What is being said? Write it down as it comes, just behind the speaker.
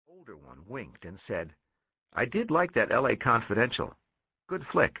older one winked and said, "I did like that L.A. Confidential. Good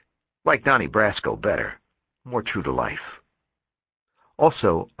flick. Like Donnie Brasco better. More true to life."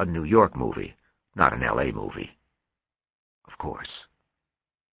 Also a New York movie, not an L.A. movie. Of course.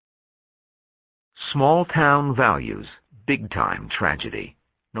 Small Town Values, Big Time Tragedy,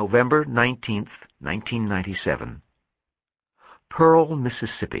 November 19th, 1997. Pearl,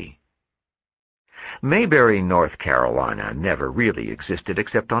 Mississippi. Mayberry, North Carolina never really existed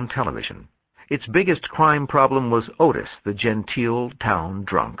except on television. Its biggest crime problem was Otis, the genteel town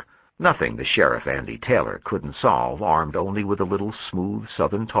drunk. Nothing the Sheriff Andy Taylor couldn't solve, armed only with a little smooth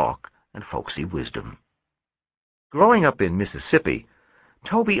Southern talk and folksy wisdom. Growing up in Mississippi,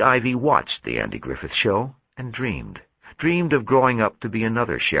 Toby Ivy watched the Andy Griffith Show and dreamed of growing up to be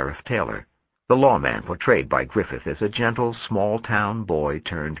another Sheriff Taylor, the lawman portrayed by Griffith as a gentle, small-town boy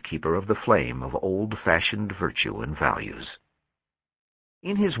turned keeper of the flame of old-fashioned virtue and values.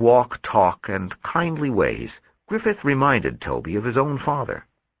 In his walk, talk, and kindly ways, Griffith reminded Toby of his own father.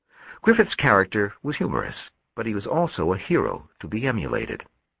 Griffith's character was humorous, but he was also a hero to be emulated.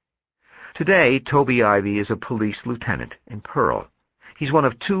 Today, Toby Ivy is a police lieutenant in Pearl. He's one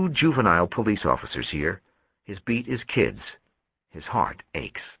of 2 juvenile police officers here. His beat is kids. His heart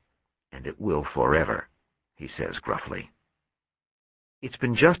aches. "And it will forever," he says gruffly. It's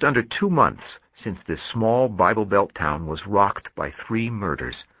been just under 2 months since this small Bible Belt town was rocked by 3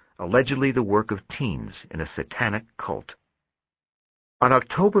 murders, allegedly the work of teens in a satanic cult. On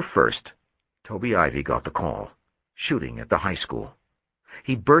October 1st, Toby Ivy got the call, shooting at the high school.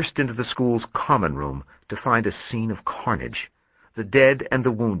 He burst into the school's common room to find a scene of carnage, the dead and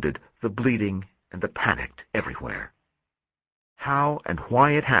the wounded, the bleeding and the panicked everywhere. How and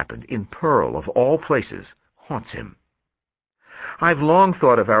why it happened in Pearl, of all places, haunts him. "I've long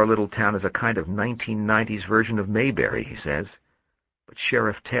thought of our little town as a kind of 1990s version of Mayberry," he says, "but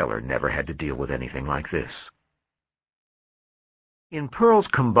Sheriff Taylor never had to deal with anything like this." In Pearl's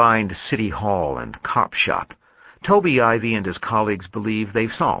combined city hall and cop shop, Toby Ivy and his colleagues believe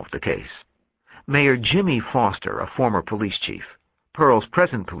they've solved the case. Mayor Jimmy Foster, a former police chief, Pearl's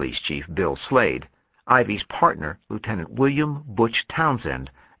present police chief, Bill Slade, Ivy's partner, Lieutenant William Butch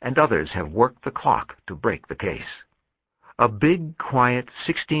Townsend, and others have worked the clock to break the case. A big, quiet,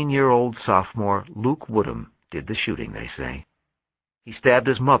 16-year-old sophomore, Luke Woodham, did the shooting, they say. He stabbed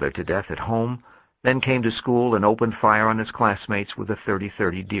his mother to death at home, then came to school and opened fire on his classmates with a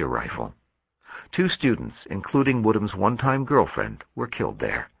 .30-30 deer rifle. 2 students, including Woodham's one-time girlfriend, were killed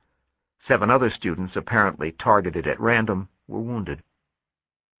there. 7 other students, apparently targeted at random, were wounded.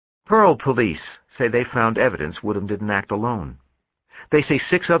 Pearl police say they found evidence Woodham didn't act alone. They say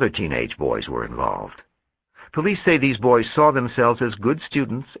 6 other teenage boys were involved. Police say these boys saw themselves as good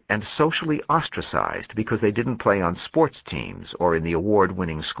students and socially ostracized because they didn't play on sports teams or in the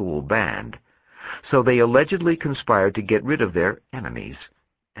award-winning school band. So they allegedly conspired to get rid of their enemies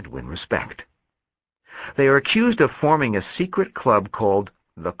and win respect. They are accused of forming a secret club called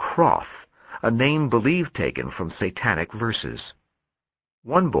the Croth, a name believed taken from satanic verses.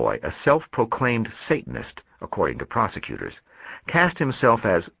 One boy, a self-proclaimed Satanist, according to prosecutors, cast himself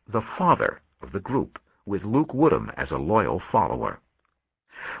as the father of the group, with Luke Woodham as a loyal follower.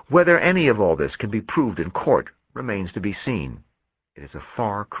 Whether any of all this can be proved in court remains to be seen. It is a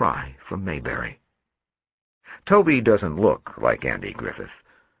far cry from Mayberry. Toby doesn't look like Andy Griffith.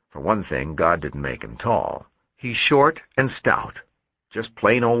 For one thing, God didn't make him tall. He's short and stout. Just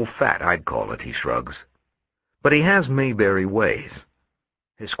plain old fat, I'd call it, he shrugs. But he has Mayberry ways.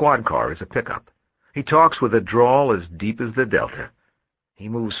 His squad car is a pickup. He talks with a drawl as deep as the Delta. He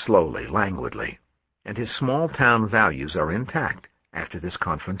moves slowly, languidly, and his small-town values are intact after this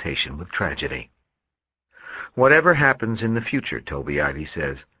confrontation with tragedy. Whatever happens in the future, Toby Ivy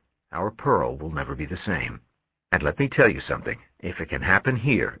says, our Pearl will never be the same. And let me tell you something. If it can happen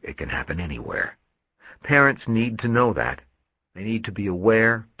here, it can happen anywhere. Parents need to know that. They need to be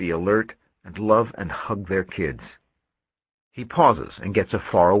aware, be alert, and love and hug their kids. He pauses and gets a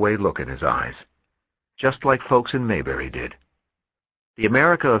faraway look in his eyes, just like folks in Mayberry did. The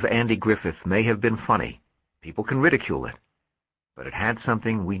America of Andy Griffith may have been funny. People can ridicule it. But it had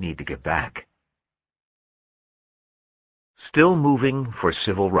something we need to get back. Still Moving for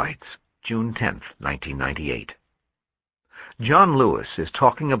Civil Rights, June 10, 1998. John Lewis is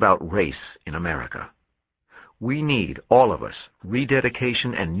talking about race in America. We need, all of us,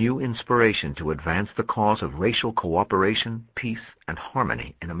 rededication and new inspiration to advance the cause of racial cooperation, peace, and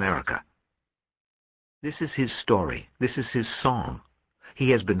harmony in America. This is his story. This is his song.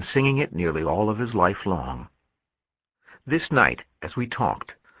 He has been singing it nearly all of his life long. This night, as we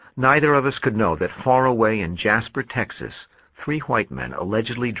talked, neither of us could know that far away in Jasper, Texas, 3 white men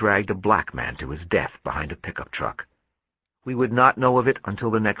allegedly dragged a black man to his death behind a pickup truck. We would not know of it until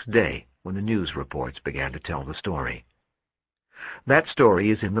the next day, when the news reports began to tell the story. That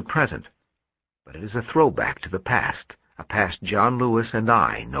story is in the present, but it is a throwback to the past, a past John Lewis and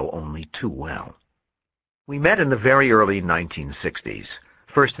I know only too well. We met in the very early 1960s,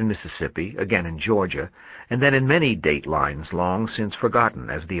 first in Mississippi, again in Georgia, and then in many datelines long since forgotten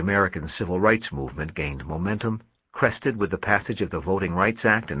as the American Civil Rights Movement gained momentum, crested with the passage of the Voting Rights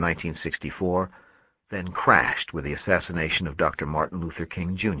Act in 1964, then crashed with the assassination of Dr. Martin Luther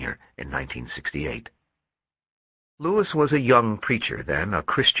King, Jr. in 1968. Lewis was a young preacher then, a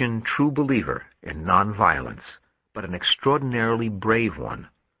Christian true believer in nonviolence, but an extraordinarily brave one.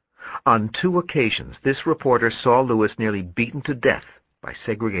 On 2 occasions, this reporter saw Lewis nearly beaten to death by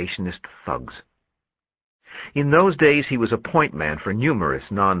segregationist thugs. In those days, he was a point man for numerous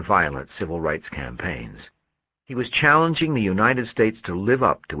nonviolent civil rights campaigns. He was challenging the United States to live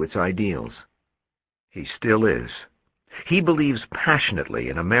up to its ideals. He still is. He believes passionately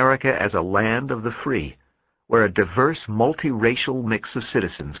in America as a land of the free, where a diverse, multiracial mix of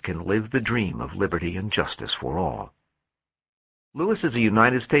citizens can live the dream of liberty and justice for all. Lewis is a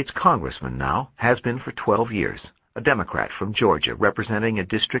United States congressman now, has been for 12 years, a Democrat from Georgia, representing a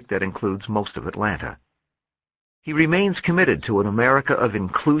district that includes most of Atlanta. He remains committed to an America of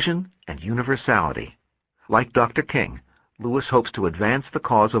inclusion and universality. Like Dr. King, Lewis hopes to advance the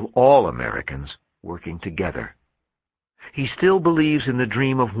cause of all Americans working together. He still believes in the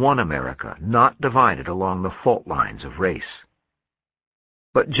dream of one America, not divided along the fault lines of race.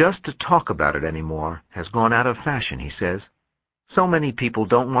 But just to talk about it anymore has gone out of fashion, he says. So many people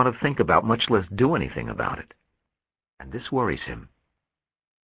don't want to think about, much less do anything about it. And this worries him.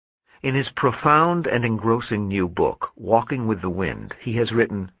 In his profound and engrossing new book, Walking with the Wind, he has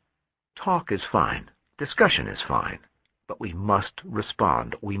written, "Talk is fine, discussion is fine, but we must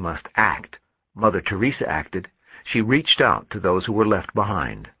respond, we must act. Mother Teresa acted. She reached out to those who were left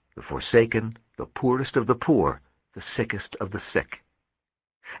behind, the forsaken, the poorest of the poor, the sickest of the sick.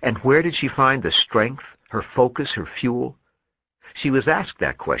 And where did she find the strength, her focus, her fuel? She was asked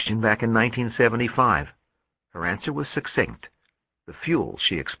that question back in 1975. Her answer was succinct. The fuel,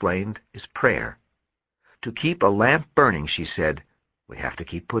 she explained, is prayer. To keep a lamp burning, she said, we have to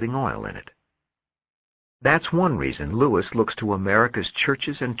keep putting oil in it." That's one reason Lewis looks to America's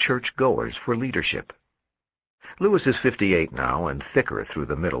churches and church-goers for leadership. Lewis is 58 now and thicker through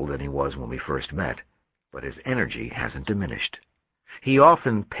the middle than he was when we first met, but his energy hasn't diminished. He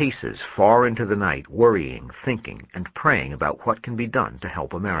often paces far into the night, worrying, thinking, and praying about what can be done to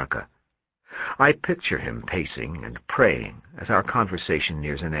help America. I picture him pacing and praying as our conversation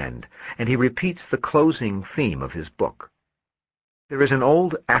nears an end, and he repeats the closing theme of his book. There is an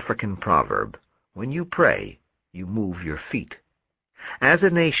old African proverb, "When you pray, you move your feet." As a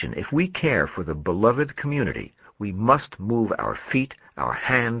nation, if we care for the beloved community, we must move our feet, our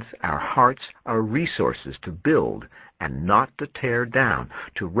hands, our hearts, our resources to build and not to tear down,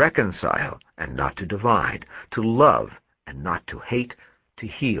 to reconcile and not to divide, to love and not to hate, to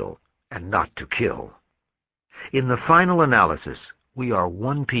heal and not to kill. In the final analysis, we are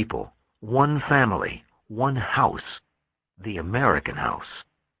one people, one family, one house, the American house,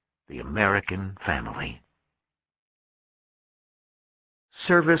 the American family.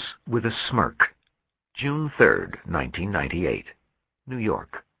 Service with a Smirk, June 3rd, 1998, New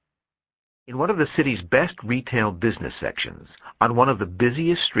York. In one of the city's best retail business sections, on one of the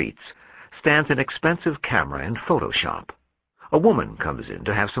busiest streets, stands an expensive camera and photo shop. A woman comes in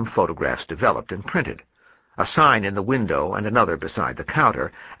to have some photographs developed and printed. A sign in the window and another beside the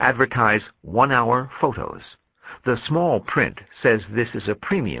counter advertise 1-hour photos. The small print says this is a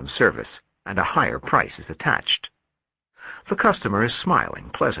premium service and a higher price is attached. The customer is smiling,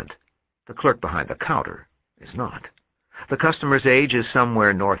 pleasant. The clerk behind the counter is not. The customer's age is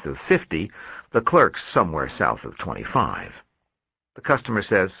somewhere north of 50, the clerk's somewhere south of 25. The customer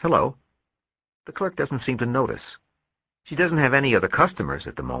says, "Hello." The clerk doesn't seem to notice. She doesn't have any other customers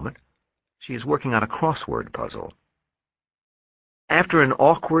at the moment. She is working on a crossword puzzle. After an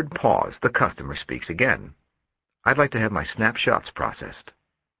awkward pause, the customer speaks again. "I'd like to have my snapshots processed."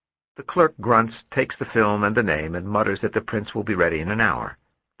 The clerk grunts, takes the film and the name, and mutters that the prints will be ready in an hour.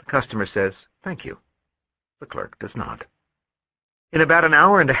 The customer says, "Thank you." The clerk does not. In about an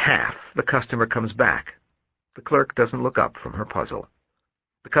hour and a half, the customer comes back. The clerk doesn't look up from her puzzle.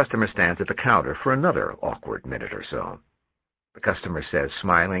 The customer stands at the counter for another awkward minute or so. The customer says,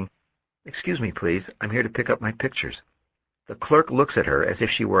 smiling, "Excuse me, please. I'm here to pick up my pictures." The clerk looks at her as if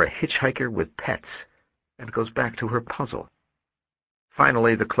she were a hitchhiker with pets and goes back to her puzzle.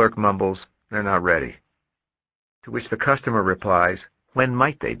 Finally, the clerk mumbles, "They're not ready." To which the customer replies, "When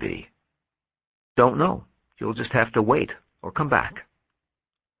might they be?" "Don't know. You'll just have to wait or come back."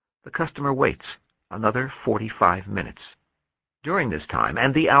 The customer waits another 45 minutes. During this time,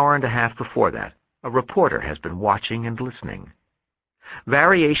 and the hour and a half before that, a reporter has been watching and listening.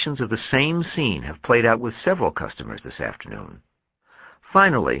 Variations of the same scene have played out with several customers this afternoon.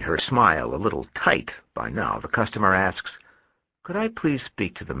 Finally, her smile a little tight by now, the customer asks, "Could I please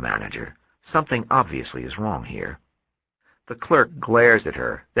speak to the manager? Something obviously is wrong here." The clerk glares at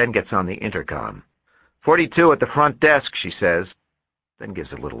her, then gets on the intercom. 42 at the front desk, she says, then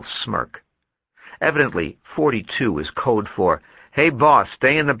gives a little smirk. Evidently, 42 is code for, "Hey boss,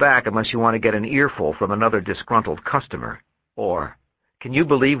 stay in the back unless you want to get an earful from another disgruntled customer." Or, "Can you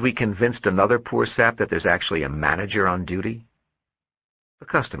believe we convinced another poor sap that there's actually a manager on duty?" The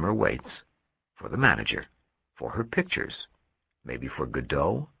customer waits. For the manager. For her pictures. Maybe for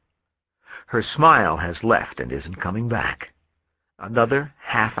Godot? Her smile has left and isn't coming back. Another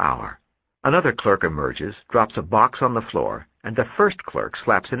half hour. Another clerk emerges, drops a box on the floor, and the first clerk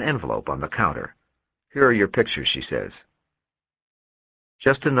slaps an envelope on the counter. "Here are your pictures," she says.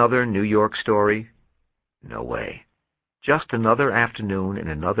 Just another New York story? No way. Just another afternoon in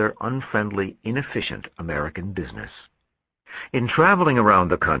another unfriendly, inefficient American business. In traveling around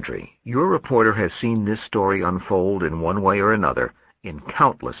the country, your reporter has seen this story unfold in one way or another in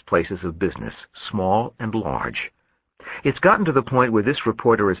countless places of business, small and large. It's gotten to the point where this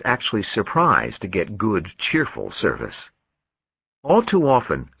reporter is actually surprised to get good, cheerful service. All too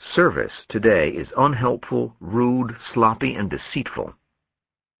often, service today is unhelpful, rude, sloppy, and deceitful.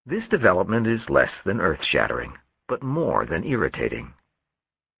 This development is less than earth-shattering, but more than irritating.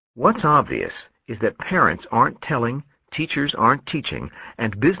 What's obvious is that parents aren't telling, teachers aren't teaching,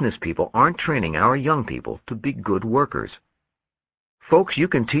 and business people aren't training our young people to be good workers. Folks, you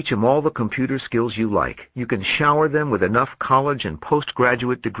can teach them all the computer skills you like. You can shower them with enough college and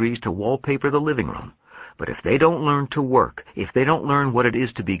postgraduate degrees to wallpaper the living room. But if they don't learn to work, if they don't learn what it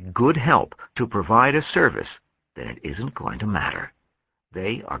is to be good help, to provide a service, then it isn't going to matter.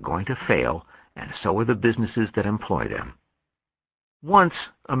 They are going to fail, and so are the businesses that employ them. Once,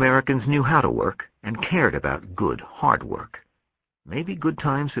 Americans knew how to work and cared about good, hard work. Maybe good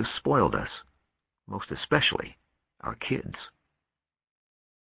times have spoiled us, most especially our kids.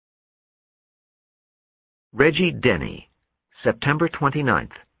 Reggie Denny, September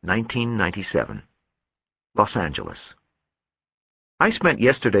 29th, 1997. Los Angeles. I spent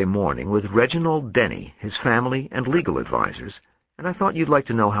yesterday morning with Reginald Denny, his family, and legal advisors, and I thought you'd like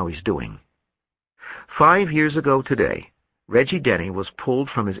to know how he's doing. 5 years ago today, Reggie Denny was pulled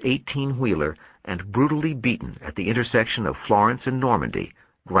from his 18-wheeler and brutally beaten at the intersection of Florence and Normandy,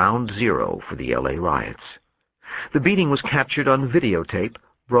 ground zero for the L.A. riots. The beating was captured on videotape,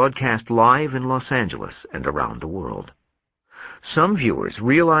 broadcast live in Los Angeles and around the world. Some viewers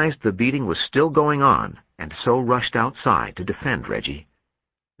realized the beating was still going on and so rushed outside to defend Reggie.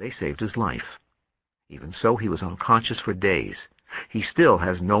 They saved his life. Even so, he was unconscious for days. He still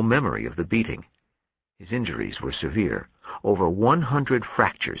has no memory of the beating. His injuries were severe, over 100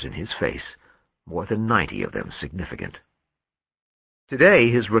 fractures in his face, more than 90 of them significant.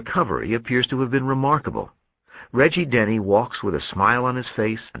 Today, his recovery appears to have been remarkable. Reggie Denny walks with a smile on his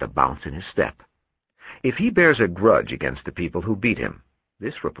face and a bounce in his step. If he bears a grudge against the people who beat him,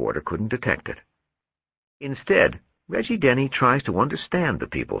 this reporter couldn't detect it. Instead, Reggie Denny tries to understand the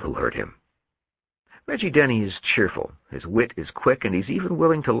people who hurt him. Reggie Denny is cheerful, his wit is quick, and he's even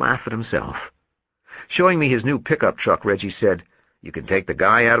willing to laugh at himself. Showing me his new pickup truck, Reggie said, "You can take the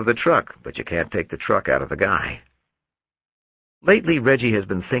guy out of the truck, but you can't take the truck out of the guy." Lately, Reggie has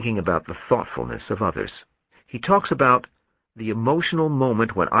been thinking about the thoughtfulness of others. He talks about the emotional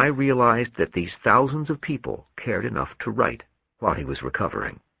moment when I realized that these thousands of people cared enough to write while he was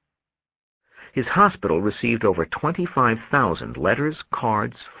recovering. His hospital received over 25,000 letters,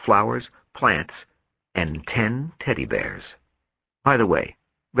 cards, flowers, plants, and 10 teddy bears. By the way,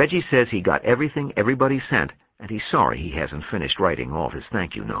 Reggie says he got everything everybody sent, and he's sorry he hasn't finished writing all his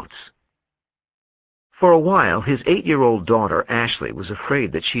thank you notes. For a while, his 8-year-old daughter, Ashley, was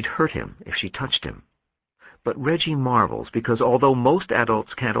afraid that she'd hurt him if she touched him. But Reggie marvels because although most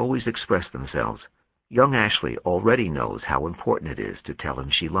adults can't always express themselves, young Ashley already knows how important it is to tell him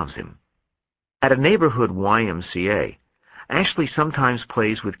she loves him. At a neighborhood YMCA, Ashley sometimes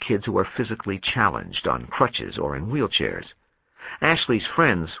plays with kids who are physically challenged on crutches or in wheelchairs. Ashley's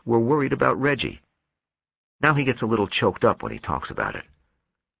friends were worried about Reggie. Now he gets a little choked up when he talks about it.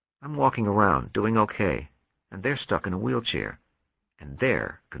 "I'm walking around, doing okay, and they're stuck in a wheelchair, and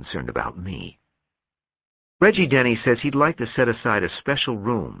they're concerned about me." Reggie Denny says he'd like to set aside a special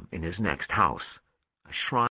room in his next house, a shrine.